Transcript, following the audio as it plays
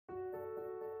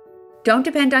Don't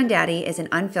Depend on Daddy is an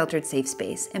unfiltered safe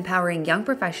space, empowering young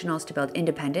professionals to build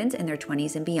independence in their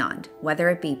 20s and beyond, whether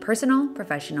it be personal,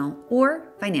 professional,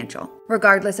 or financial.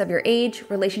 Regardless of your age,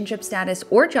 relationship status,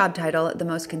 or job title, the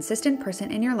most consistent person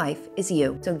in your life is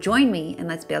you. So join me and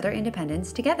let's build our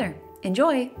independence together.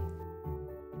 Enjoy!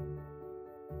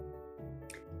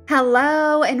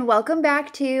 Hello, and welcome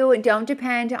back to Don't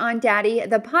Depend on Daddy,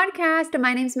 the podcast.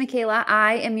 My name's Michaela.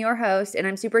 I am your host, and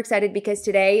I'm super excited because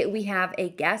today we have a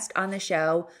guest on the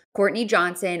show, Courtney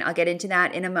Johnson. I'll get into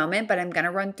that in a moment, but I'm going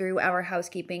to run through our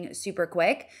housekeeping super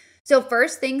quick. So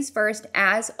first things first,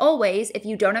 as always, if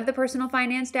you don't have the personal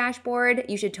finance dashboard,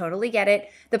 you should totally get it.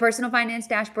 The personal finance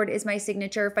dashboard is my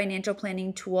signature financial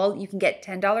planning tool. You can get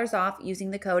 $10 off using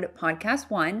the code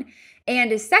podcast1.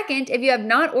 And second, if you have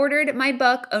not ordered my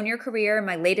book, Own Your Career,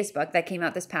 my latest book that came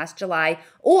out this past July,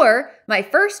 or my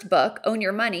first book, Own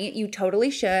Your Money, you totally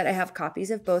should. I have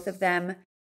copies of both of them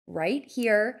right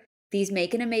here. These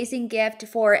make an amazing gift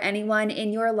for anyone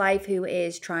in your life who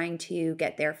is trying to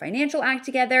get their financial act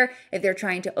together. If they're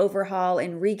trying to overhaul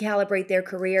and recalibrate their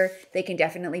career, they can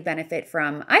definitely benefit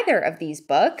from either of these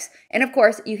books. And of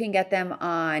course, you can get them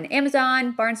on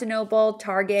Amazon, Barnes & Noble,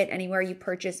 Target, anywhere you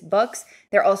purchase books.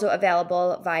 They're also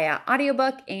available via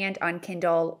audiobook and on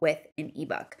Kindle with an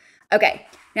ebook. Okay,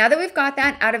 now that we've got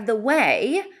that out of the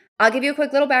way, I'll give you a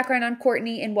quick little background on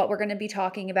Courtney and what we're going to be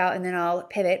talking about, and then I'll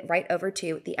pivot right over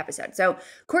to the episode. So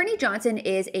Courtney Johnson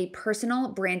is a personal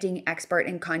branding expert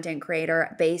and content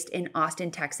creator based in Austin,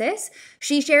 Texas.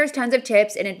 She shares tons of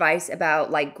tips and advice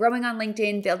about like growing on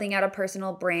LinkedIn, building out a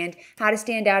personal brand, how to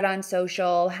stand out on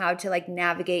social, how to like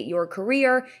navigate your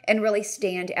career and really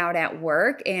stand out at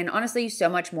work. And honestly, so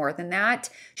much more than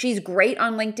that. She's great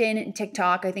on LinkedIn and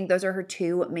TikTok. I think those are her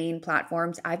two main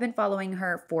platforms. I've been following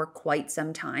her for quite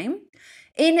some time.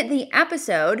 In the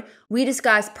episode, we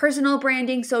discuss personal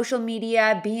branding, social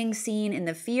media, being seen and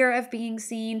the fear of being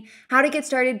seen, how to get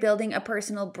started building a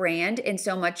personal brand, and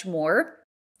so much more.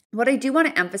 What I do want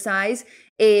to emphasize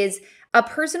is a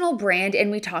personal brand,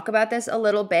 and we talk about this a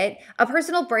little bit, a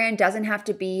personal brand doesn't have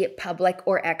to be public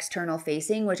or external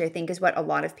facing, which I think is what a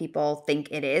lot of people think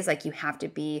it is. Like you have to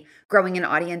be growing an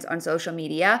audience on social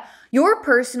media. Your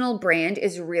personal brand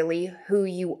is really who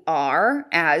you are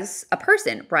as a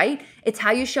person, right? It's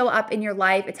how you show up in your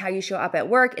life. It's how you show up at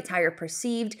work. It's how you're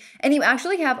perceived. And you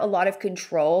actually have a lot of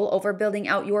control over building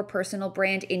out your personal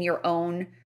brand in your own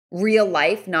real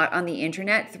life, not on the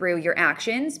internet, through your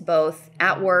actions, both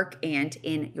at work and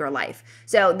in your life.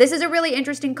 So this is a really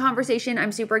interesting conversation.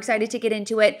 I'm super excited to get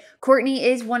into it. Courtney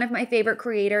is one of my favorite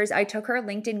creators. I took her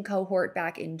LinkedIn cohort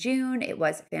back in June. It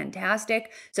was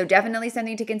fantastic. So definitely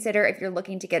something to consider if you're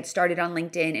looking to get started on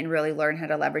LinkedIn and really learn how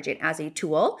to leverage it as a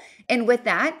tool. And with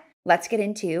that, let's get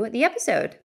into the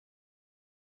episode.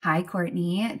 Hi,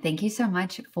 Courtney. Thank you so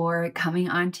much for coming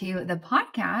onto the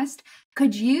podcast.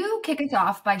 Could you kick us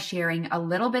off by sharing a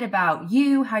little bit about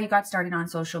you, how you got started on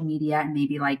social media, and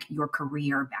maybe like your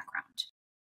career background?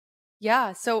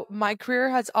 Yeah, so my career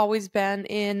has always been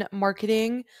in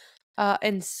marketing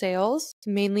and sales,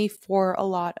 mainly for a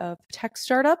lot of tech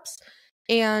startups.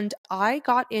 And I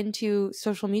got into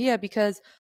social media because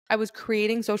I was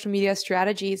creating social media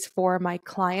strategies for my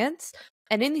clients.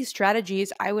 And in these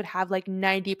strategies, I would have like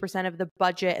 90% of the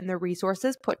budget and the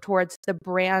resources put towards the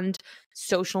brand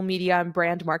social media and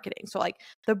brand marketing. So like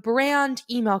the brand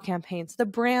email campaigns, the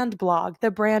brand blog,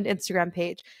 the brand Instagram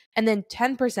page, and then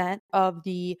 10% of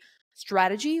the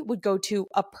strategy would go to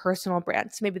a personal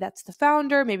brand. So maybe that's the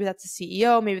founder, maybe that's the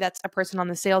CEO, maybe that's a person on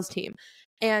the sales team.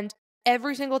 And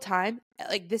every single time,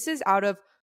 like this is out of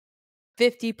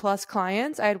 50 plus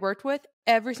clients I had worked with,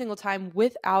 every single time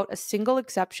without a single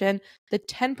exception, the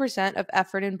 10% of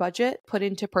effort and budget put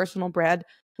into personal brand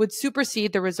would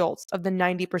supersede the results of the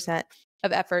 90%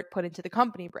 of effort put into the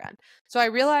company brand. So I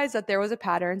realized that there was a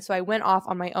pattern. So I went off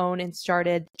on my own and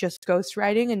started just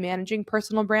ghostwriting and managing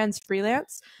personal brands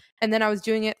freelance. And then I was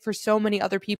doing it for so many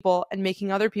other people and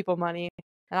making other people money.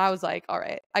 And I was like, all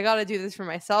right, I got to do this for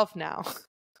myself now.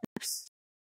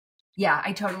 Yeah,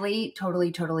 I totally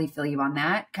feel you on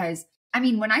that. Because I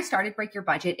mean, when I started Break Your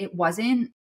Budget, it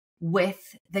wasn't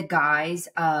with the guise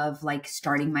of like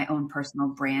starting my own personal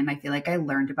brand. I feel like I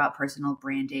learned about personal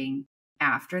branding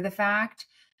after the fact,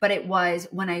 but it was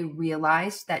when I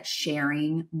realized that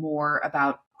sharing more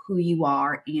about who you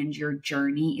are and your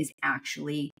journey is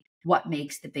actually what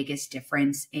makes the biggest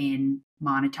difference in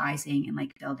monetizing and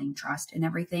like building trust and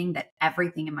everything, that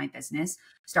everything in my business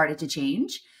started to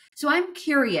change. So I'm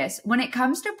curious when it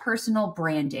comes to personal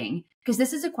branding, because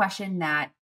this is a question that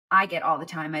I get all the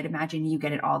time. I'd imagine you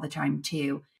get it all the time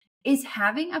too. Is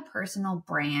having a personal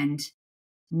brand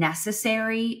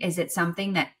necessary? Is it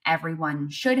something that everyone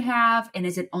should have? And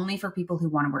is it only for people who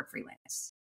want to work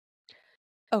freelance?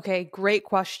 Okay, great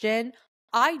question.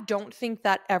 I don't think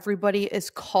that everybody is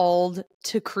called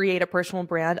to create a personal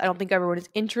brand. I don't think everyone is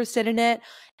interested in it.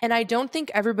 And I don't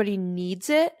think everybody needs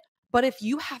it. But if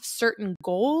you have certain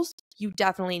goals, you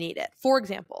definitely need it. For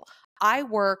example, I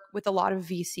work with a lot of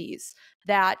VCs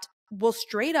that will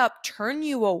straight up turn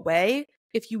you away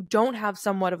if you don't have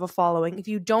somewhat of a following, if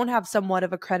you don't have somewhat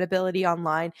of a credibility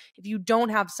online, if you don't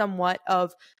have somewhat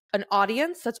of an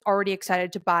audience that's already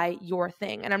excited to buy your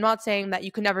thing. And I'm not saying that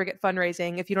you can never get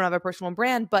fundraising if you don't have a personal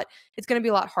brand, but it's going to be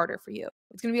a lot harder for you.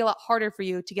 It's going to be a lot harder for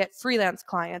you to get freelance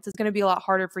clients. It's going to be a lot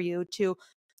harder for you to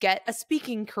get a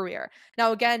speaking career.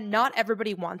 Now, again, not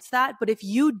everybody wants that, but if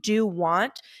you do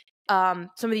want some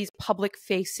of these public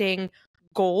facing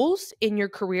goals in your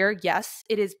career, yes,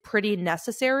 it is pretty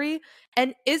necessary.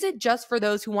 And is it just for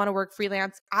those who want to work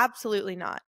freelance? Absolutely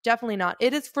not. Definitely not.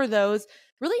 It is for those,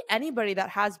 really anybody that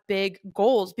has big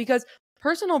goals, because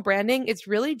personal branding is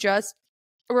really just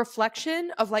a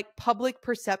reflection of like public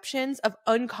perceptions of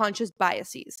unconscious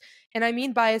biases. And I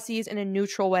mean biases in a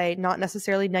neutral way, not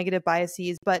necessarily negative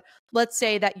biases, but let's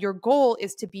say that your goal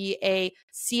is to be a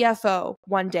CFO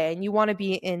one day and you want to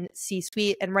be in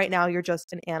C-suite, and right now you're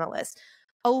just an analyst.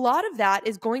 A lot of that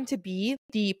is going to be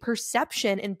the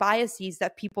perception and biases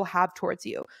that people have towards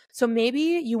you. So maybe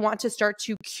you want to start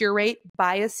to curate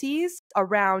biases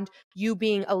around you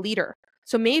being a leader.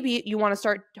 So maybe you want to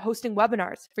start hosting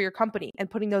webinars for your company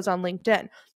and putting those on LinkedIn.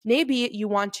 Maybe you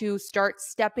want to start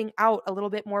stepping out a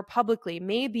little bit more publicly.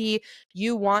 Maybe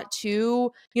you want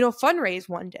to, fundraise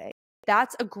one day.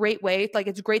 That's a great way. Like,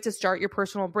 it's great to start your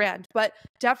personal brand, but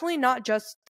definitely not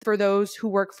just for those who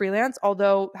work freelance,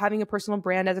 although having a personal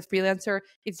brand as a freelancer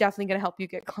is definitely going to help you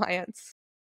get clients.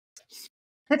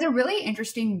 That's a really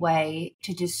interesting way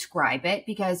to describe it,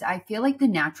 because I feel like the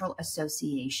natural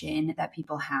association that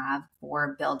people have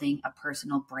for building a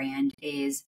personal brand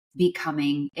is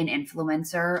becoming an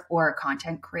influencer or a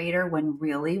content creator, when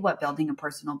really what building a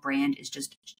personal brand is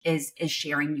just is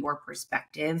sharing your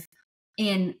perspective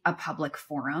in a public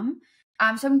forum.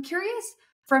 So I'm curious,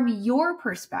 from your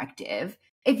perspective,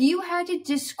 if you had to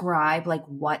describe like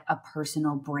what a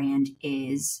personal brand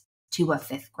is to a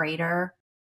fifth grader,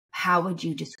 how would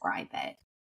you describe it?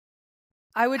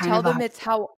 I would Kind tell of a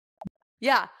them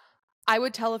yeah, I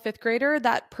would tell a fifth grader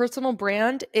that personal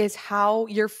brand is how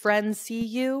your friends see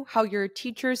you, how your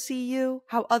teachers see you,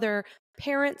 how other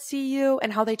parents see you,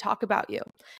 and how they talk about you.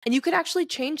 And you could actually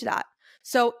change that.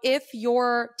 So if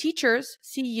your teachers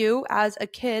see you as a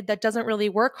kid that doesn't really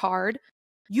work hard,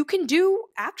 you can do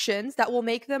actions that will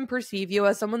make them perceive you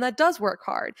as someone that does work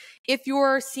hard. If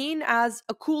you're seen as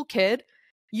a cool kid,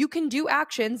 you can do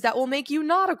actions that will make you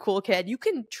not a cool kid. You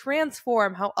can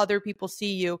transform how other people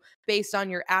see you based on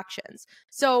your actions.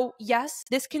 So, yes,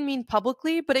 this can mean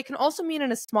publicly, but it can also mean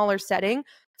in a smaller setting.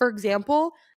 For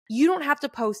example, you don't have to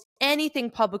post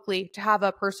anything publicly to have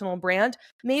a personal brand.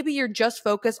 Maybe you're just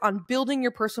focused on building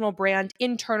your personal brand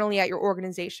internally at your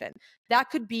organization. That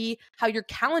could be how your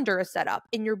calendar is set up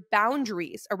and your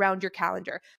boundaries around your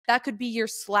calendar. That could be your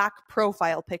Slack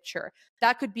profile picture.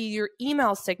 That could be your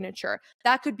email signature.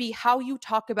 That could be how you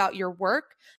talk about your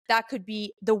work. That could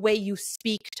be the way you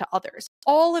speak to others.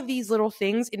 All of these little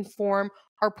things inform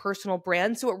our personal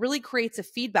brand. So it really creates a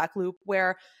feedback loop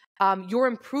where you're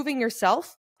improving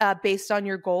yourself based on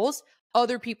your goals.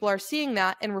 Other people are seeing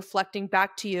that and reflecting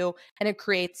back to you, and it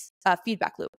creates a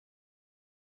feedback loop.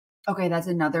 Okay, that's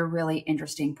another really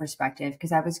interesting perspective,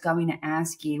 because I was going to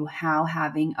ask you how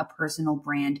having a personal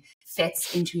brand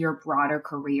fits into your broader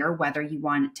career, whether you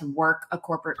want to work a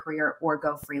corporate career or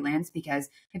go freelance, because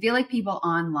I feel like people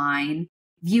online,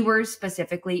 viewers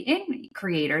specifically in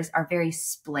creators, are very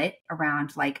split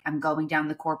around like, I'm going down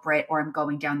the corporate or I'm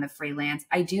going down the freelance.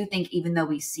 I do think even though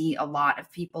we see a lot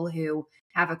of people who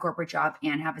have a corporate job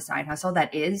and have a side hustle,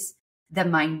 that is the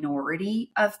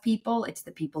minority of people. It's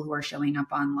the people who are showing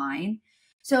up online.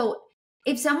 So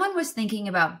if someone was thinking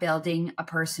about building a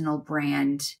personal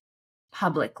brand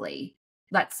publicly,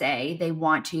 let's say they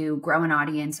want to grow an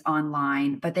audience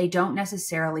online, but they don't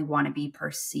necessarily want to be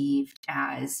perceived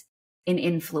as an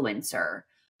influencer,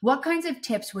 what kinds of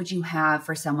tips would you have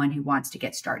for someone who wants to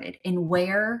get started? And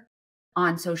where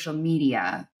on social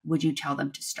media would you tell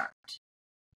them to start?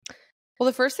 Well,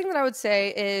 the first thing that I would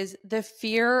say is the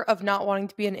fear of not wanting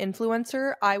to be an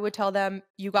influencer. I would tell them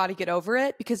you got to get over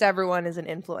it, because everyone is an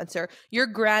influencer. Your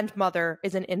grandmother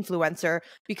is an influencer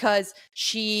because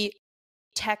she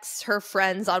texts her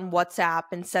friends on WhatsApp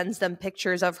and sends them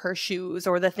pictures of her shoes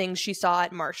or the things she saw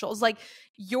at Marshall's. Like,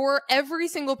 every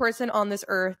single person on this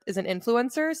earth is an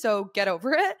influencer, so get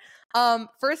over it.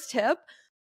 First tip,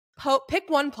 pick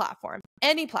one platform,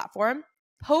 any platform,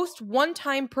 post one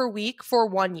time per week for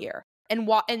 1 year. And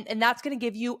that's going to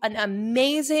give you an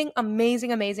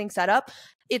amazing setup.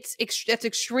 It's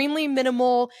extremely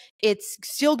minimal. It's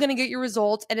still going to get your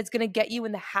results, and it's going to get you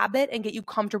in the habit and get you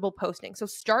comfortable posting. So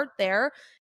start there.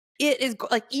 It is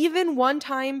like even one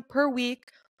time per week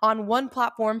on one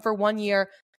platform for 1 year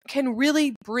can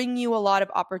really bring you a lot of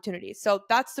opportunities. So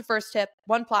that's the first tip,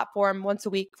 one platform once a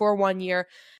week for 1 year.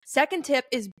 Second tip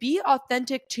is be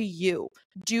authentic to you.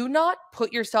 Do not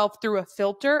put yourself through a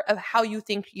filter of how you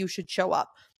think you should show up.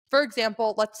 For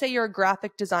example, let's say you're a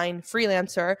graphic design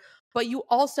freelancer, but you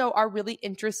also are really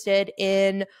interested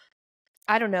in,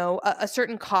 I don't know, a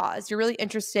certain cause. You're really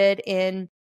interested in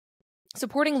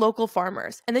supporting local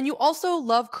farmers. And then you also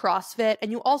love CrossFit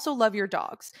and you also love your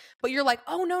dogs. But you're like,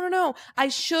 oh, no. I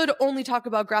should only talk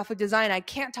about graphic design. I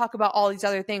can't talk about all these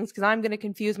other things because I'm going to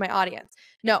confuse my audience.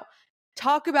 No,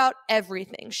 talk about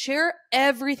everything. Share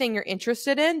everything you're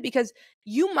interested in, because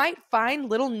you might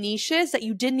find little niches that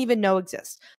you didn't even know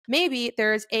exist. Maybe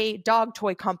there's a dog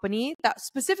toy company that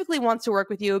specifically wants to work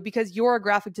with you because you're a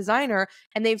graphic designer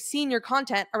and they've seen your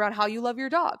content around how you love your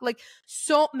dog. Like,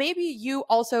 so maybe you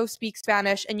also speak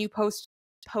Spanish and you posts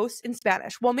in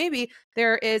Spanish. Well, maybe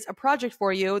there is a project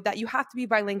for you that you have to be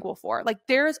bilingual for. Like,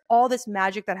 there's all this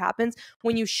magic that happens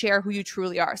when you share who you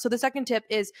truly are. So the second tip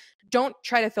is don't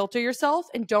try to filter yourself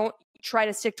and don't try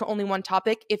to stick to only one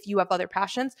topic. If you have other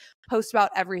passions, post about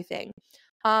everything.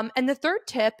 And the third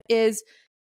tip is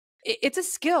it's a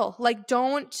skill. Like,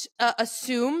 don't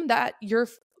assume that your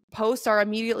posts are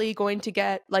immediately going to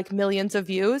get like millions of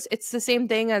views. It's the same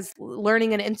thing as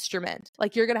learning an instrument.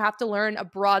 Like, you're going to have to learn a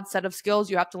broad set of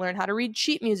skills. You have to learn how to read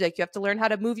sheet music. You have to learn how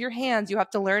to move your hands. You have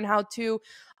to learn how to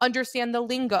understand the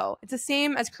lingo. It's the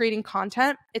same as creating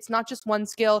content. It's not just one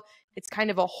skill. It's kind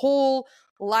of a whole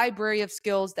library of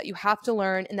skills that you have to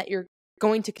learn and that you're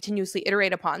going to continuously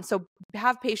iterate upon. So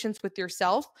have patience with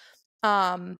yourself.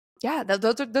 Those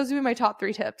would be my top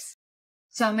 3 tips.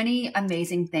 So many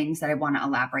amazing things that I want to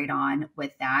elaborate on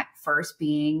with that. First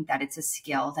being that it's a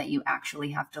skill that you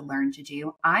actually have to learn to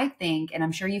do. I think, and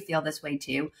I'm sure you feel this way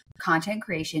too, content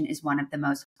creation is one of the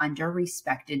most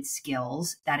under-respected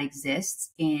skills that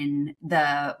exists in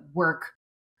the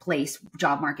workplace,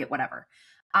 job market, whatever.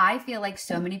 I feel like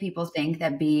so many people think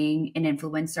that being an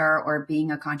influencer or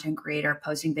being a content creator,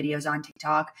 posting videos on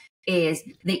TikTok is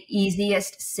the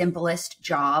easiest, simplest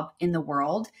job in the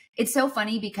world. It's so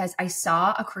funny because I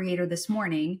saw a creator this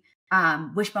morning,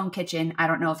 Wishbone Kitchen. I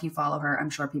don't know if you follow her. I'm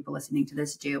sure people listening to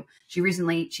this do. She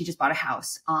just bought a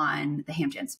house on the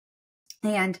Hamptons.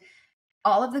 And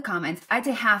all of the comments, I'd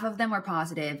say half of them were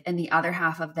positive and the other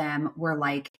half of them were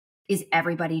like, is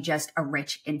everybody just a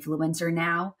rich influencer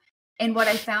now? And what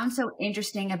I found so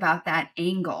interesting about that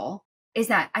angle is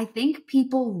that I think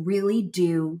people really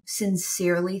do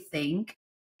sincerely think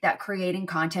that creating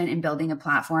content and building a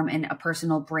platform and a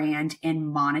personal brand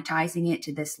and monetizing it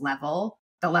to this level,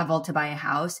 the level to buy a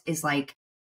house, is like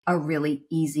a really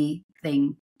easy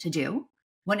thing to do,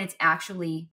 when it's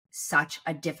actually such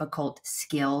a difficult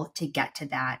skill to get to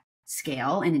that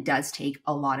scale. And it does take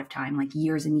a lot of time, like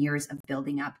years and years of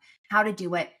building up how to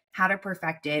do it, how to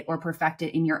perfect it or perfect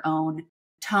it in your own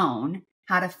tone,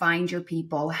 how to find your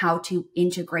people, how to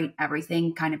integrate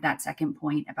everything, kind of that second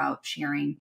point about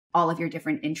sharing all of your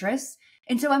different interests.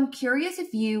 And so I'm curious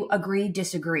if you agree,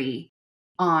 disagree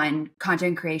on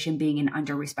content creation being an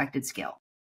under-respected skill.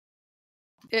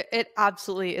 It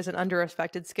absolutely is an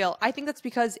under-respected skill. I think that's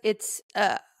because it's,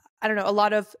 I don't know, a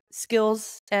lot of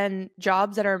skills and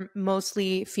jobs that are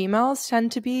mostly females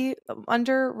tend to be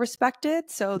under-respected.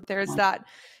 So there's that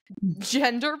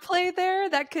gender play there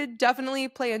that could definitely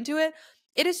play into it.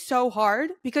 It is so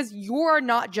hard because you're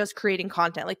not just creating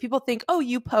content. Like, people think, oh,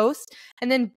 you post and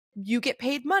then you get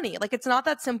paid money. Like, it's not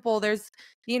that simple. There's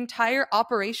the entire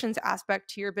operations aspect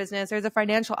to your business. There's a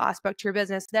financial aspect to your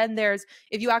business. Then there's,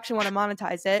 if you actually want to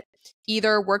monetize it,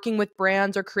 either working with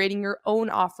brands or creating your own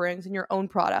offerings and your own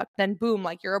product, then boom,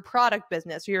 like you're a product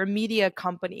business or you're a media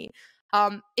company.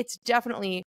 It's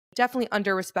definitely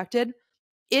under-respected.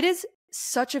 It is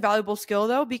such a valuable skill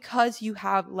though, because you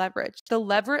have leverage. The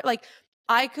leverage, like,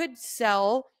 I could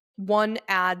sell one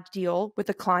ad deal with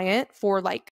a client for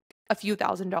like a few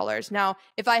 $1,000s. Now,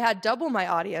 if I had double my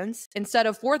audience, instead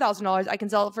of $4,000, I can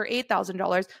sell it for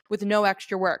 $8,000 with no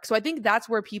extra work. So I think that's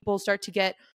where people start to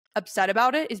get upset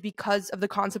about it, is because of the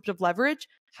concept of leverage.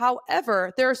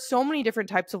 However, there are so many different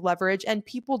types of leverage, and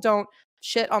people don't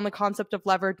shit on the concept of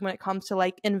leverage when it comes to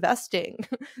like investing.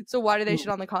 So why do they shit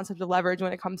on the concept of leverage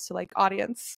when it comes to like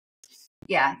audience?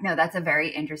 Yeah, no, that's a very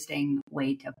interesting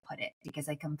way to put it because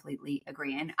I completely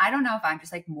agree. And I don't know if I'm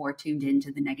just like more tuned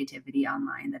into the negativity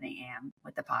online than I am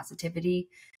with the positivity.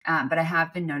 But I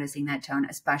have been noticing that tone,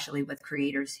 especially with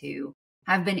creators who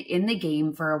have been in the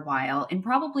game for a while and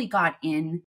probably got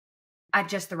in at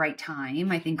just the right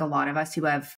time. I think a lot of us who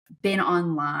have been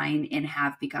online and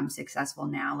have become successful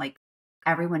now, like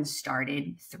everyone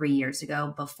started 3 years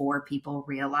ago before people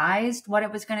realized what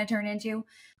it was going to turn into.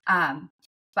 Um,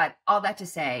 but all that to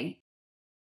say,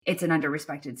 it's an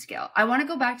underrespected skill. I want to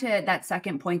go back to that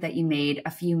second point that you made a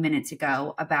few minutes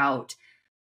ago about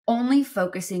only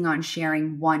focusing on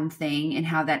sharing one thing and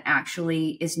how that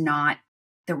actually is not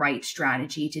the right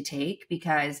strategy to take,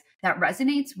 because that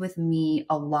resonates with me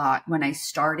a lot when I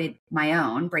started my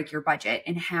own Break Your Budget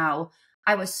and how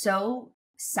I was so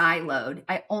siloed.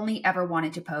 I only ever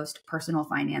wanted to post personal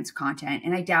finance content,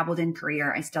 and I dabbled in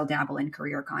career. I still dabble in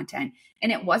career content.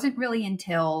 And it wasn't really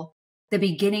until the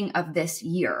beginning of this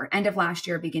year, end of last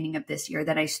year, beginning of this year,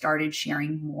 that I started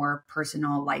sharing more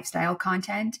personal lifestyle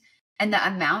content. And the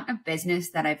amount of business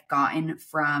that I've gotten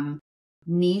from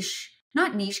niche,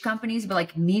 not niche companies, but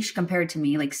like niche compared to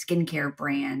me, like skincare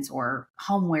brands or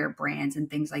homeware brands and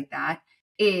things like that,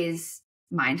 is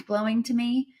mind blowing to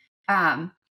me.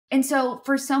 And so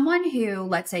for someone who,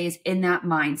 let's say, is in that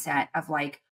mindset of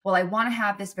like, well, I want to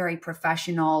have this very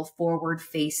professional, forward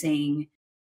facing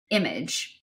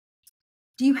image,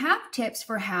 do you have tips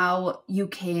for how you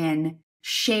can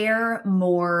share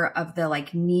more of the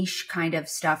like niche kind of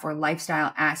stuff or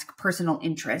lifestyle-esque personal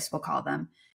interests, we'll call them,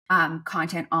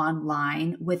 content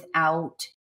online without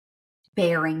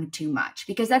bearing too much?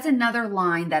 Because that's another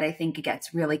line that I think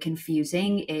gets really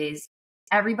confusing is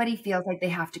everybody feels like they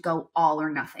have to go all or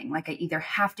nothing. Like I either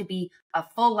have to be a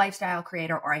full lifestyle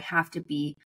creator or I have to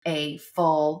be a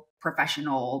full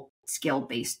professional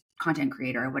skill-based content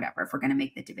creator or whatever, if we're going to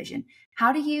make the division.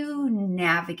 How do you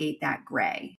navigate that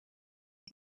gray?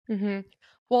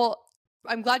 Well,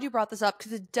 I'm glad you brought this up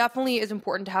because it definitely is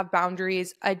important to have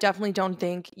boundaries. I definitely don't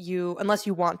think you, unless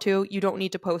you want to, you don't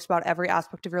need to post about every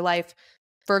aspect of your life.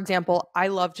 For example, I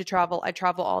love to travel. I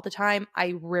travel all the time.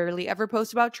 I rarely ever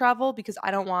post about travel because I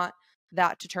don't want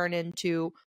that to turn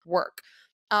into work.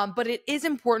 But it is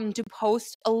important to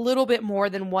post a little bit more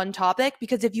than one topic,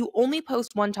 because if you only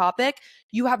post one topic,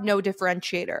 you have no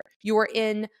differentiator. You are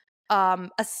in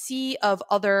a sea of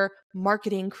other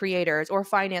marketing creators or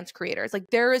finance creators. Like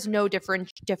there is no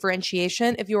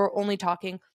differentiation if you are only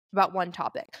talking about one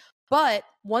topic. But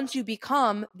once you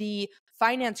become the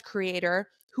finance creator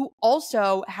who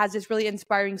also has this really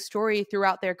inspiring story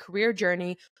throughout their career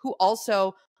journey, who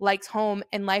also likes home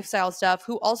and lifestyle stuff,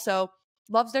 who also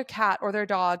loves their cat or their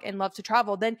dog and loves to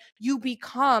travel, then you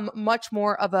become much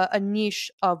more of a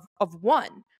niche of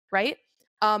one, right?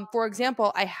 For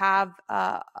example, I have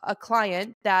a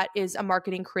client that is a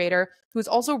marketing creator who's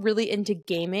also really into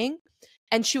gaming,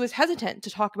 and she was hesitant to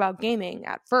talk about gaming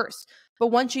at first. But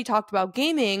once she talked about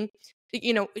gaming,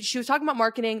 she was talking about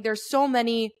marketing. There's so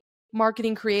many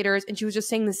marketing creators, and she was just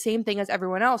saying the same thing as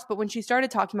everyone else. But when she started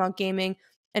talking about gaming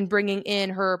and bringing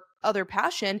in her other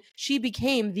passion, she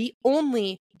became the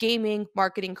only gaming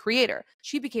marketing creator.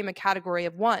 She became a category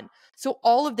of one. So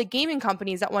all of the gaming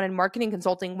companies that wanted marketing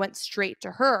consulting went straight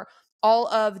to her. All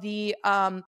of the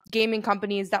gaming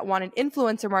companies that wanted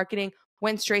influencer marketing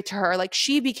went straight to her. Like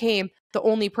she became the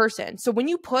only person. So when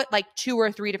you put like 2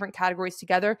 or 3 different categories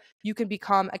together, you can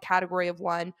become a category of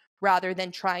one rather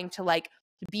than trying to like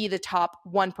be the top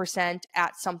 1%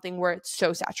 at something where it's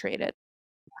so saturated.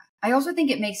 I also think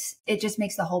it just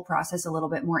makes the whole process a little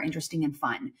bit more interesting and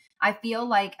fun. I feel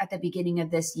like at the beginning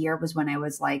of this year was when I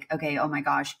was like, okay, oh my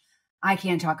gosh, I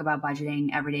can't talk about budgeting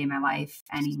every day of my life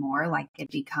anymore. Like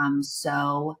it becomes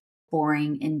so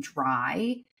boring and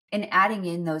dry. And adding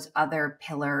in those other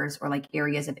pillars or like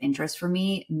areas of interest for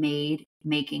me made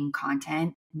making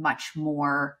content much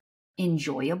more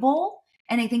enjoyable.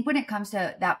 And I think when it comes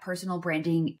to that personal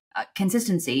branding,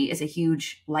 consistency is a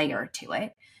huge layer to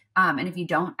it. And if you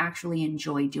don't actually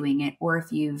enjoy doing it, or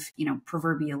if you've,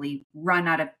 proverbially run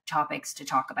out of topics to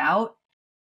talk about,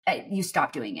 you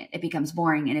stop doing it. It becomes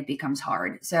boring and it becomes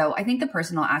hard. So I think the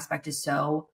personal aspect is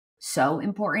so, so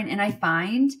important. And I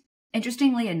find,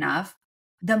 interestingly enough,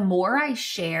 the more I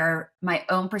share my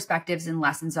own perspectives and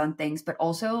lessons on things, but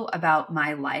also about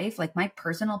my life, like my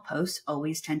personal posts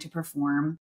always tend to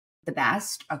perform the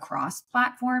best across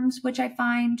platforms, which I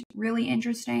find really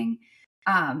interesting.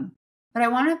 But I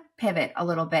want to pivot a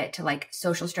little bit to like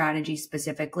social strategy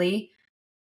specifically.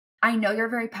 I know you're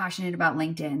very passionate about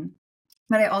LinkedIn,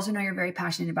 but I also know you're very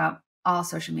passionate about all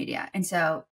social media. And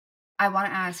so I want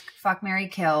to ask, fuck, marry,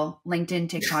 kill, LinkedIn,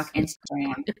 TikTok,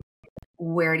 Instagram.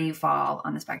 Where do you fall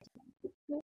on the spectrum?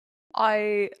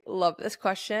 I love this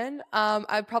question.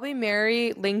 I'd probably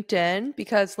marry LinkedIn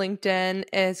because LinkedIn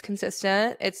is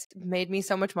consistent. It's made me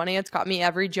so much money. It's got me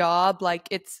every job. Like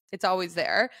it's always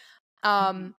there.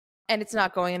 And it's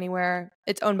not going anywhere.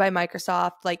 It's owned by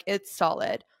Microsoft. Like it's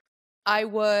solid. I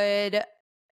would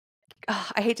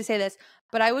I hate to say this,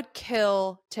 but I would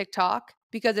kill TikTok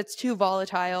because it's too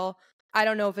volatile. I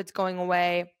don't know if it's going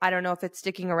away. I don't know if it's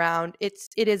sticking around. It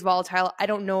is volatile. I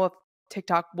don't know if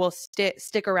TikTok will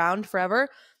stick around forever.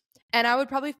 And I would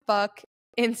probably fuck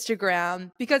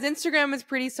Instagram because Instagram is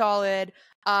pretty solid.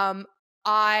 Although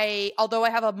I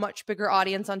have a much bigger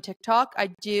audience on TikTok, I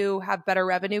do have better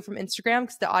revenue from Instagram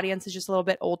because the audience is just a little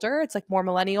bit older. It's like more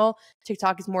millennial.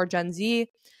 TikTok is more Gen Z.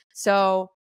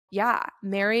 So yeah,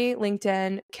 marry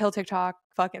LinkedIn, kill TikTok,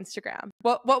 fuck Instagram.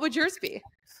 What would yours be?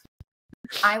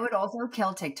 I would also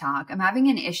kill TikTok. I'm having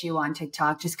an issue on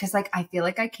TikTok just because like I feel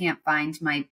like I can't find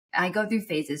I go through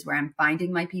phases where I'm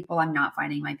finding my people, I'm not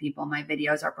finding my people. My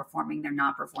videos are performing, they're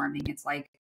not performing. It's like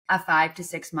a 5 to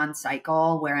 6 month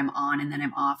cycle where I'm on and then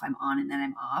I'm off, I'm on and then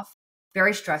I'm off.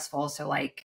 Very stressful. So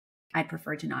like I'd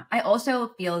prefer to not. I also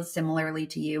feel similarly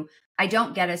to you. I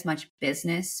don't get as much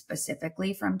business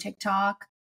specifically from TikTok.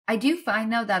 I do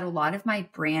find though that a lot of my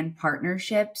brand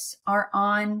partnerships are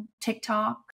on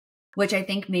TikTok, which I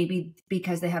think maybe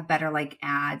because they have better like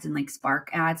ads and like Spark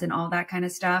ads and all that kind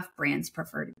of stuff, brands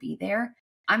prefer to be there.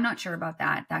 I'm not sure about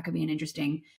that. That could be an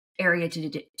interesting area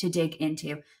to dig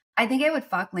into. I think I would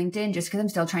fuck LinkedIn just because I'm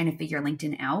still trying to figure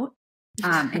LinkedIn out,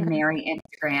 and marry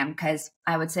Instagram because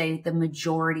I would say the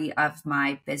majority of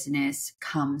my business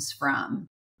comes from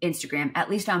Instagram, at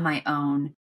least on my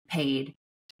own paid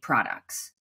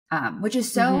products, which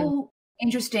is so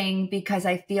interesting because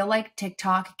I feel like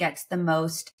TikTok gets the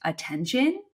most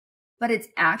attention, but it's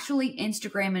actually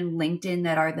Instagram and LinkedIn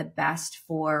that are the best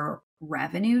for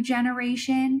revenue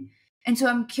generation. And so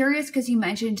I'm curious because you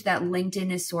mentioned that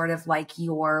LinkedIn is sort of like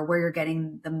where you're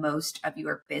getting the most of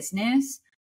your business.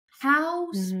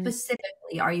 How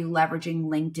specifically are you leveraging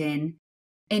LinkedIn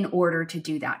in order to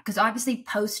do that? Because obviously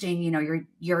posting,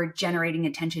 you're generating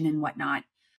attention and whatnot.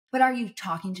 But are you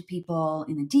talking to people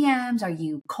in the DMs? Are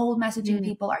you cold messaging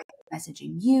people? Are they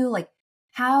messaging you? Like,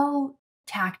 how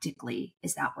tactically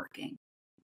is that working?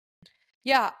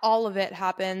 Yeah, all of it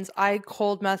happens. I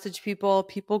cold message people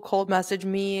cold message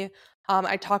me.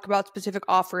 I talk about specific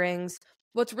offerings.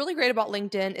 What's really great about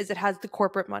LinkedIn is it has the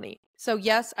corporate money. So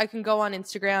yes, I can go on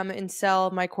Instagram and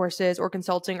sell my courses or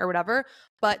consulting or whatever,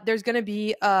 but there's going to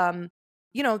be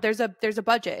there's a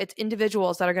budget. It's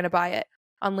individuals that are going to buy it.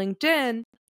 On LinkedIn,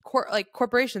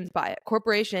 corporations buy it.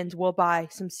 Corporations will buy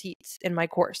some seats in my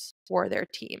course for their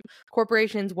team.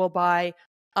 Corporations will buy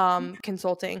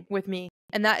consulting with me.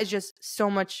 And that is just so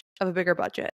much of a bigger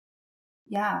budget.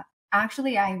 Yeah.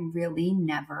 Actually, I really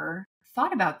never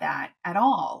thought about that at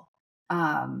all.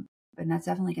 And that's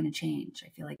definitely going to change. I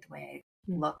feel like the way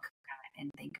I look at and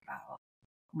think about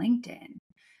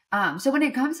LinkedIn. So when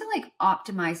it comes to like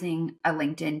optimizing a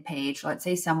LinkedIn page, let's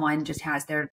say someone just has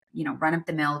their, run of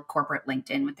the mill corporate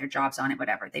LinkedIn with their jobs on it,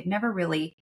 whatever. They've never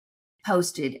really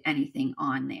posted anything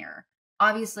on there.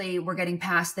 Obviously, we're getting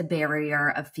past the barrier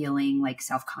of feeling like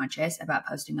self-conscious about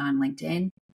posting on LinkedIn.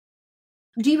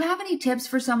 Do you have any tips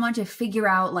for someone to figure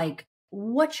out like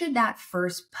what should that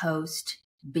first post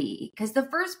be? Because the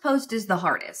first post is the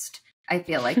hardest, I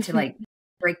feel like, to like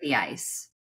break the ice.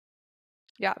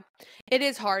 Yeah, it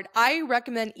is hard. I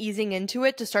recommend easing into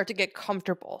it to start to get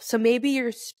comfortable. So maybe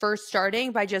you're first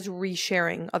starting by just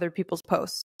resharing other people's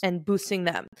posts and boosting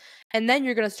them. And then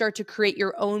you're going to start to create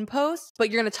your own posts,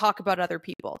 but you're going to talk about other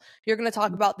people. You're going to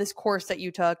talk about this course that you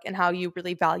took and how you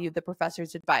really value the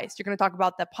professor's advice. You're going to talk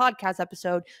about the podcast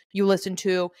episode you listened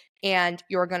to, and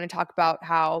you're going to talk about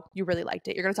how you really liked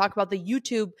it. You're going to talk about the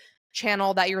YouTube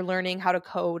channel that you're learning how to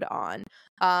code on.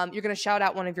 You're going to shout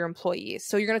out one of your employees.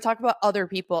 So you're going to talk about other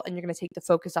people and you're going to take the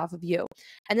focus off of you.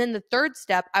 And then the third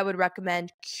step, I would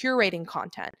recommend curating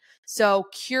content. So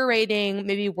curating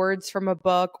maybe words from a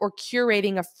book, or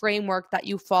curating a framework that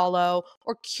you follow,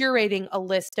 or curating a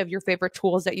list of your favorite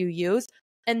tools that you use.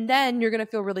 And then you're going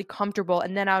to feel really comfortable.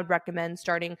 And then I would recommend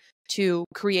starting to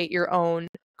create your own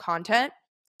content.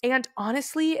 And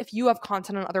honestly, if you have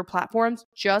content on other platforms,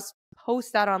 just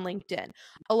post that on LinkedIn.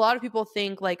 A lot of people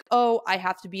think like, oh, I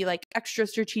have to be like extra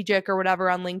strategic or whatever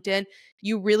on LinkedIn.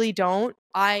 You really don't.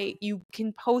 You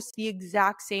can post the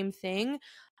exact same thing,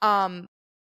 and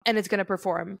it's going to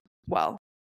perform well.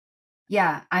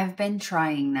 Yeah, I've been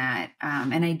trying that.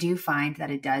 And I do find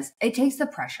that it takes the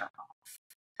pressure off.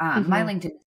 My Hmm.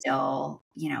 LinkedIn is still,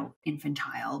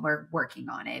 infantile. We're working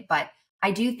on it. But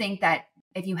I do think that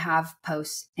if you have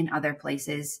posts in other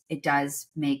places, it does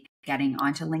make getting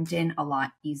onto LinkedIn a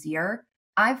lot easier.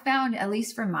 I've found, at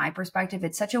least from my perspective,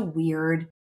 it's such a weird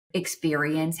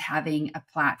experience having a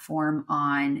platform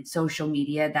on social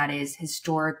media that is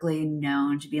historically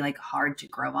known to be like hard to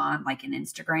grow on, like an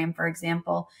Instagram, for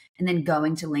example, and then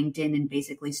going to LinkedIn and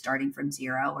basically starting from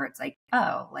zero, where it's like,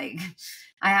 oh, like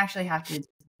I actually have to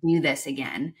do this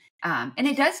again. And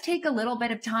it does take a little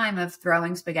bit of time of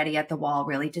throwing spaghetti at the wall,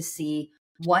 really, to see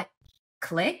what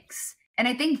clicks. And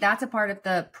I think that's a part of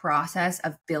the process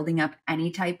of building up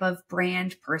any type of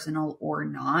brand, personal or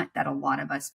not, that a lot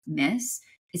of us miss,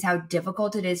 is how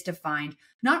difficult it is to find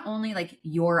not only like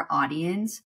your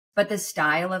audience, but the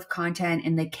style of content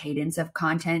and the cadence of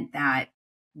content that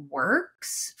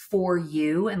works for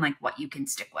you and like what you can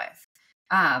stick with.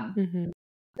 Hmm.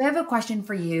 I have a question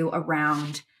for you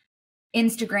around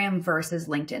Instagram versus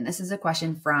LinkedIn. This is a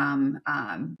question from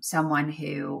someone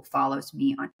who follows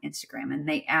me on Instagram, and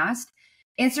they asked,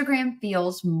 Instagram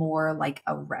feels more like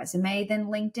a resume than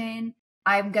LinkedIn.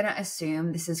 I'm going to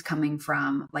assume this is coming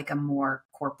from like a more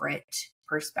corporate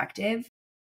perspective.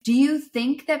 Do you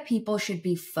think that people should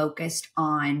be focused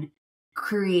on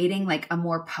creating like a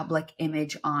more public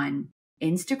image on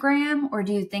Instagram, or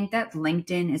do you think that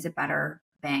LinkedIn is a better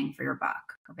bang for your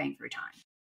buck or bang for your time?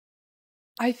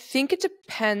 I think it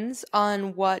depends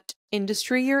on what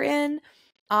industry you're in.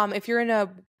 If you're in a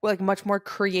like much more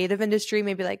creative industry,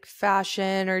 maybe like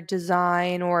fashion or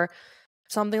design or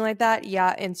something like that,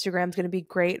 yeah, Instagram's going to be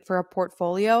great for a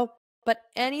portfolio. But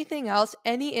anything else,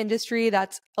 any industry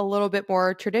that's a little bit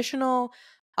more traditional,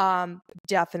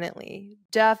 definitely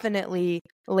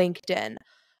LinkedIn.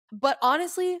 But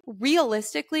honestly,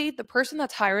 realistically, the person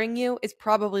that's hiring you is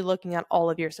probably looking at all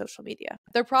of your social media.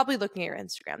 They're probably looking at your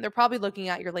Instagram. They're probably looking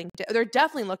at your LinkedIn. They're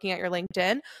definitely looking at your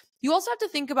LinkedIn. You also have to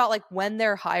think about like when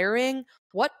they're hiring,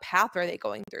 what path are they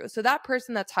going through? So that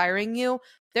person that's hiring you,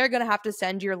 they're going to have to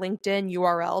send your LinkedIn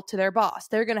URL to their boss.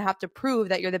 They're going to have to prove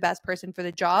that you're the best person for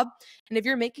the job. And if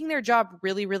you're making their job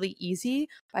really, really easy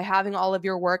by having all of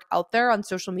your work out there on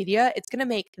social media, it's going to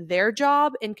make their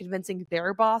job in convincing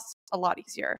their boss a lot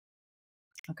easier.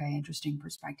 Okay, interesting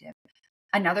perspective.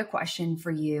 Another question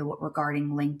for you regarding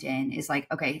LinkedIn is like,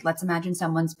 okay, let's imagine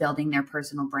someone's building their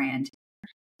personal brand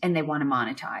and they want to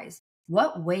monetize.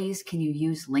 What ways can you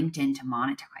use LinkedIn to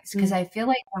monetize? Because Mm. I feel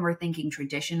like when we're thinking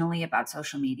traditionally about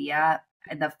social media,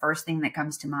 the first thing that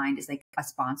comes to mind is like a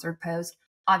sponsored post.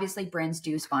 Obviously, brands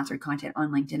do sponsored content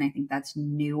on LinkedIn. I think that's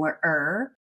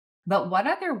newer. But what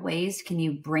other ways can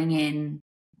you bring in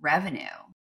revenue?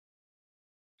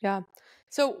 Yeah.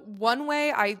 So one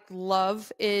way I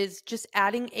love is just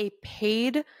adding a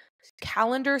paid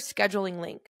calendar scheduling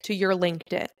link to your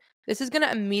LinkedIn. This is going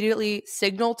to immediately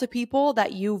signal to people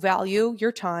that you value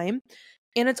your time.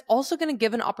 And it's also going to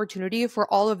give an opportunity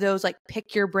for all of those like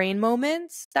pick your brain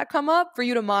moments that come up for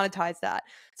you to monetize that.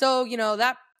 So,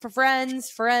 that for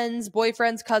friends,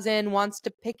 boyfriend's cousin wants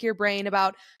to pick your brain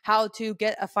about how to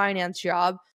get a finance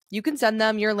job. You can send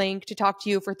them your link to talk to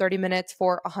you for 30 minutes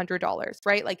for $100,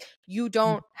 right? Like you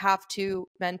don't have to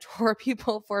mentor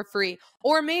people for free.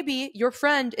 Or maybe your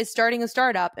friend is starting a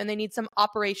startup and they need some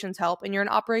operations help and you're an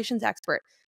operations expert.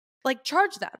 Like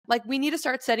charge them. Like we need to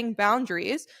start setting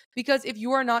boundaries, because if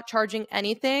you are not charging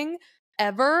anything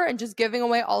ever and just giving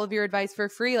away all of your advice for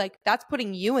free, like that's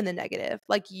putting you in the negative.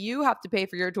 Like you have to pay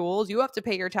for your tools, you have to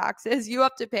pay your taxes, you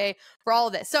have to pay for all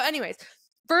of this. So anyways,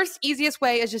 first easiest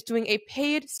way is just doing a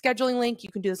paid scheduling link.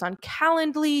 You can do this on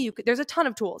Calendly. There's a ton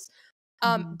of tools.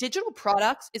 Mhm. Digital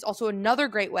products is also another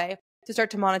great way to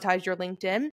start to monetize your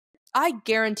LinkedIn. I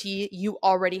guarantee you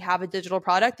already have a digital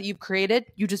product that you've created.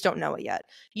 You just don't know it yet.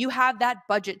 You have that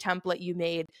budget template you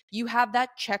made. You have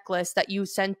that checklist that you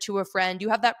sent to a friend. You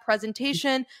have that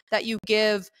presentation that you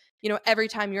give, every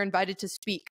time you're invited to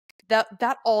speak.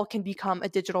 That all can become a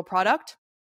digital product.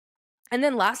 And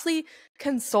then lastly,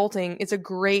 consulting is a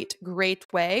great,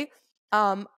 great way.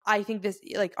 I think this,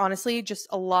 like, honestly, just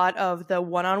a lot of the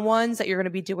one-on-ones that you're going to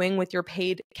be doing with your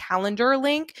paid calendar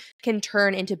link can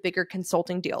turn into bigger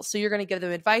consulting deals. So you're going to give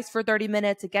them advice for 30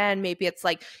 minutes. Again, maybe it's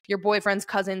like your boyfriend's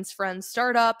cousin's friend's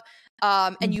startup.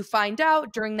 And you find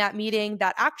out during that meeting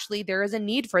that actually there is a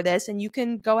need for this and you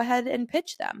can go ahead and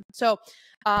pitch them. So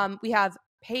we have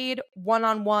paid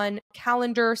one-on-one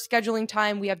calendar scheduling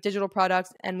time, we have digital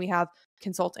products, and we have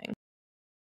consulting.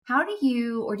 How do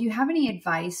you, or do you have any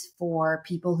advice for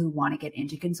people who want to get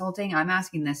into consulting? I'm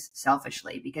asking this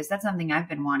selfishly because that's something I've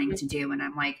been wanting to do. And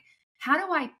I'm like, how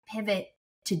do I pivot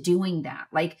to doing that?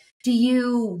 Like, do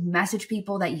you message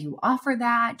people that you offer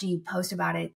that? Do you post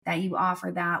about it that you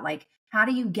offer that? Like, how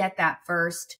do you get that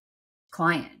first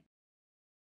client?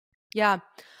 Yeah.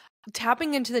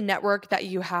 Tapping into the network that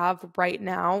you have right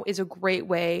now is a great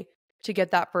way to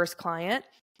get that first client.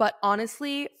 But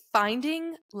honestly,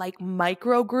 finding like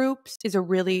micro groups is a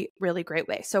really, really great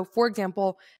way. So, for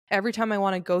example, every time I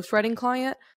want a ghostwriting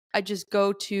client, I just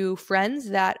go to friends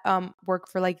that work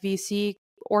for like VC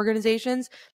organizations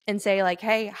and say like,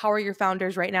 hey, how are your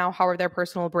founders right now? How are their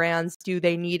personal brands? Do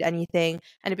they need anything?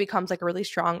 And it becomes like a really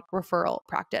strong referral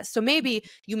practice. So maybe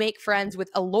you make friends with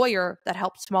a lawyer that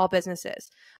helps small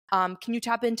businesses. Can you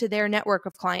tap into their network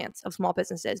of clients of small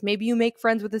businesses? Maybe you make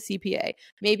friends with a CPA.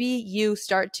 Maybe you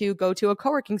start to go to a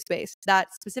co-working space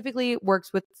that specifically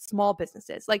works with small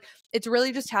businesses. Like, it's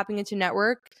really just tapping into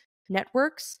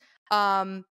networks.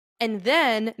 And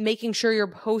then making sure you're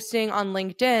posting on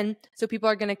LinkedIn so people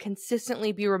are going to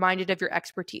consistently be reminded of your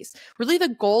expertise. Really, the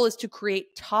goal is to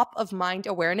create top of mind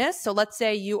awareness. So let's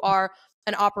say you are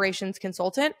an operations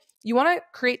consultant. You want to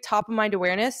create top of mind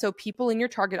awareness so people in your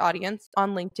target audience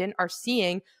on LinkedIn are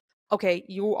seeing, okay,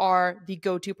 you are the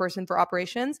go-to person for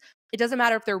operations. It doesn't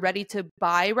matter if they're ready to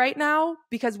buy right now,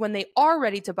 because when they are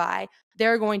ready to buy,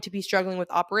 they're going to be struggling with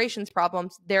operations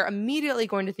problems. They're immediately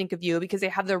going to think of you because they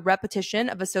have the repetition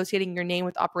of associating your name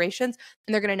with operations,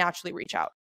 and they're going to naturally reach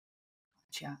out.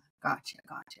 Gotcha.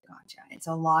 It's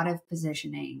a lot of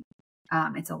positioning.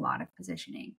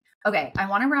 Okay, I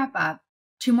want to wrap up.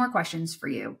 2 more questions for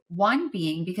you. One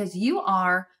being, because you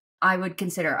are, I would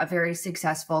consider, a very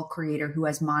successful creator who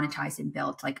has monetized and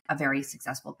built like a very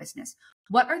successful business.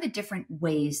 What are the different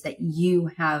ways that you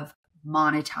have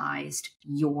monetized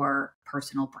your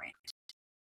personal brand?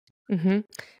 Mm-hmm.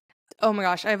 Oh my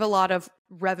gosh, I have a lot of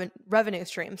revenue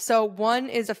streams. So one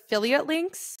is affiliate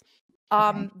links.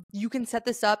 Okay. You can set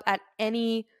this up at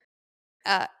any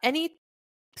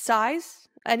size.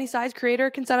 Any size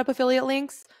creator can set up affiliate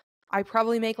links. I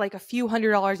probably make like a few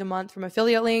 $100s a month from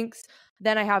affiliate links.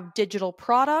 Then I have digital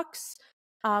products,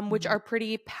 which are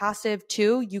pretty passive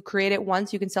too. You create it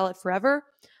once, you can sell it forever.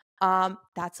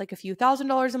 That's like a few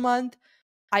 $1,000s a month.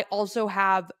 I also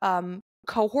have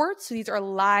cohorts. So these are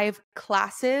live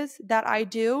classes that I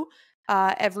do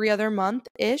every other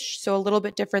month-ish. So a little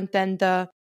bit different than the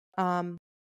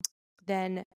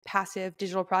than passive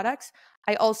digital products.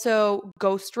 I also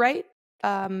ghostwrite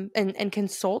and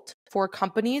consult for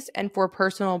companies and for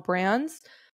personal brands.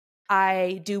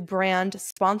 I do brand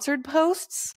sponsored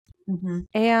posts.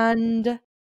 And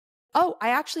I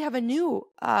actually have a new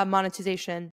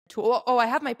monetization tool. I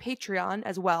have my Patreon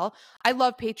as well. I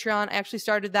love Patreon. I actually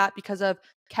started that because of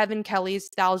Kevin Kelly's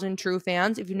 1,000 True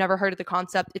Fans. If you've never heard of the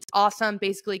concept, it's awesome.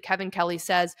 Basically, Kevin Kelly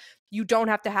says you don't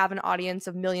have to have an audience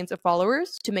of millions of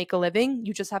followers to make a living.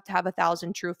 You just have to have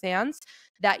 1,000 true fans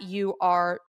that you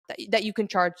can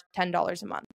charge $10 a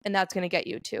month. And that's going to get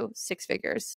you to 6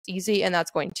 figures easy. And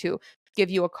that's going to give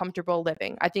you a comfortable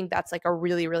living. I think that's like a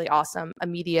really, really awesome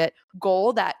immediate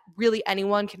goal that really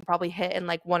anyone can probably hit in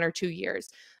like 1 or 2 years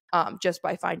just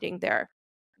by finding their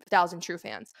 1,000 true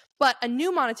fans. But a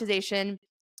new monetization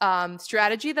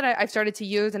strategy that I've started to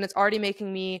use, and it's already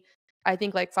making me, I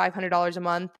think, like $500 a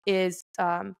month, is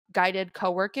guided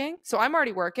co-working. So I'm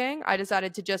already working. I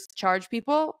decided to just charge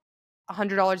people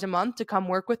 $100 a month to come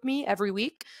work with me every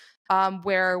week,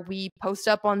 where we post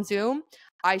up on Zoom.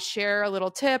 I share a little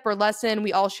tip or lesson.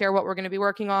 We all share what we're going to be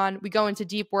working on. We go into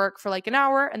deep work for like an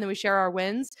hour and then we share our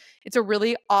wins. It's a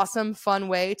really awesome, fun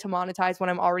way to monetize what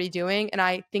I'm already doing. And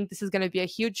I think this is going to be a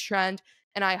huge trend.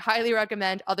 And I highly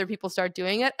recommend other people start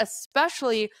doing it,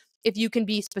 especially if you can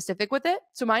be specific with it.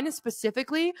 So mine is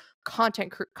specifically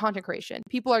content creation.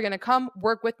 People are going to come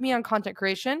work with me on content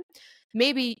creation.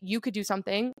 Maybe you could do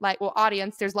something like, well,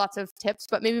 audience, there's lots of tips,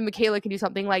 but maybe Michaela can do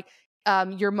something like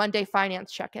your Monday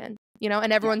finance check-in,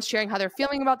 and everyone's sharing how they're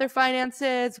feeling about their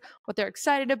finances, what they're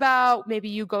excited about. Maybe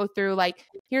you go through like,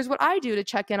 here's what I do to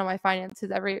check in on my finances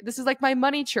this is like my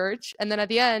money church. And then at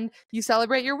the end, you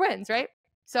celebrate your wins, right?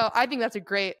 So I think that's a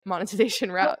great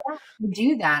monetization route.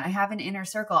 Do that. I have an inner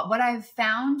circle. What I've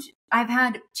found, I've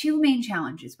had 2 main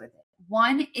challenges with it.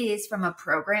 One is from a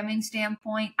programming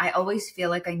standpoint. I always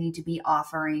feel like I need to be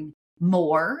offering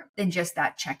more than just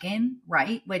that check-in,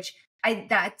 right? Which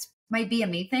that might be a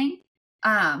me thing.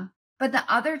 But the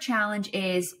other challenge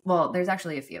is, well, there's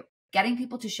actually a few. Getting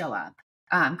people to show up.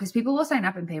 Because people will sign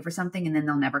up and pay for something and then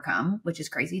they'll never come, which is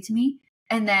crazy to me.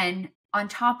 And then on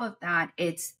top of that,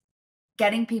 it's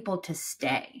getting people to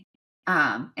stay.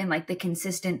 And like the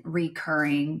consistent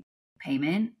recurring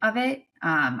payment of it.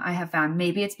 I have found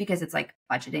maybe it's because it's like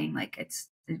budgeting, like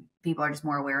people are just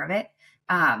more aware of it.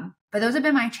 But those have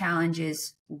been my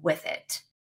challenges with it.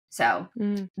 So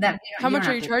that How you much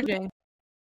don't are have you to charging?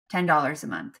 $10 a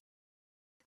month.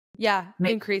 Yeah,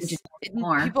 Maybe increase. just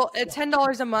more. People at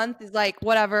 $10 a month is like,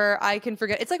 whatever, I can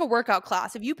forget. It's like a workout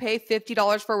class. If you pay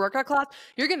 $50 for a workout class,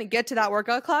 you're going to get to that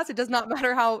workout class. It does not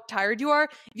matter how tired you are.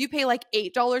 If you pay like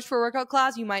 $8 for a workout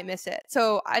class, you might miss it.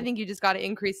 So I think you just got to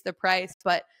increase the price,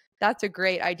 but that's a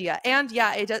great idea. And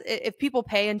yeah, if people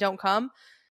pay and don't come,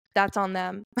 that's on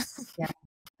them. Yeah.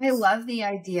 I love the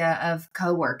idea of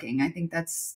co-working. I think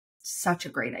that's such a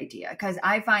great idea because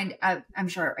I find, I'm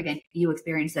sure, again, you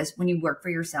experience this when you work for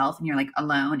yourself and you're like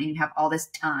alone and you have all this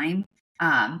time.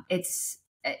 It's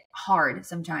hard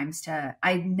sometimes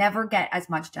I never get as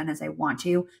much done as I want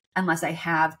to unless I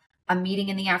have a meeting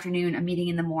in the afternoon, a meeting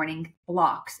in the morning,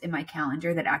 blocks in my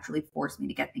calendar that actually force me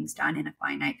to get things done in a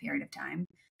finite period of time.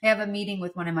 I have a meeting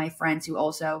with one of my friends who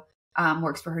also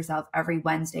works for herself every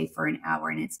Wednesday for an hour,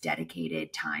 and it's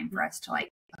dedicated time for us to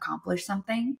like accomplish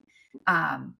something.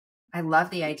 I love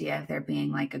the idea of there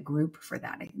being like a group for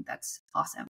that. I think that's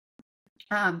awesome.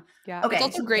 Yeah, it's Okay,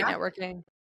 also so great networking.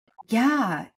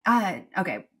 yeah.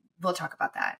 Okay, we'll talk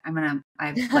about that.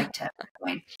 I'd like to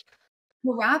join.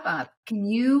 To wrap up, can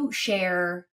you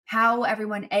share how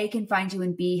everyone A can find you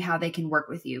and B how they can work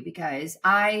with you? Because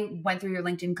I went through your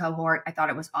LinkedIn cohort. I thought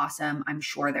it was awesome. I'm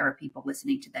sure there are people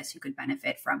listening to this who could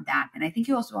benefit from that. And I think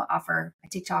you also offer a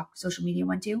TikTok social media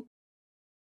one too.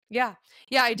 Yeah.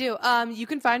 Yeah, I do. You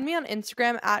can find me on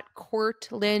Instagram at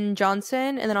Courtney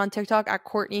Johnson and then on TikTok at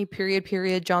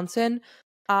Courtney_Johnson.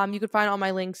 You can find all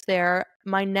my links there.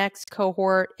 My next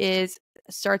cohort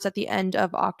starts at the end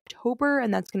of October,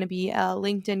 and that's going to be a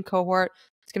LinkedIn cohort.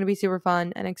 It's going to be super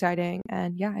fun and exciting.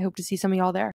 And yeah, I hope to see some of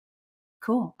y'all there.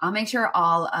 Cool. I'll make sure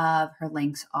all of her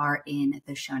links are in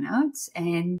the show notes.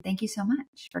 And thank you so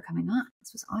much for coming on.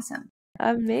 This was awesome.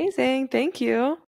 Amazing. Thank you.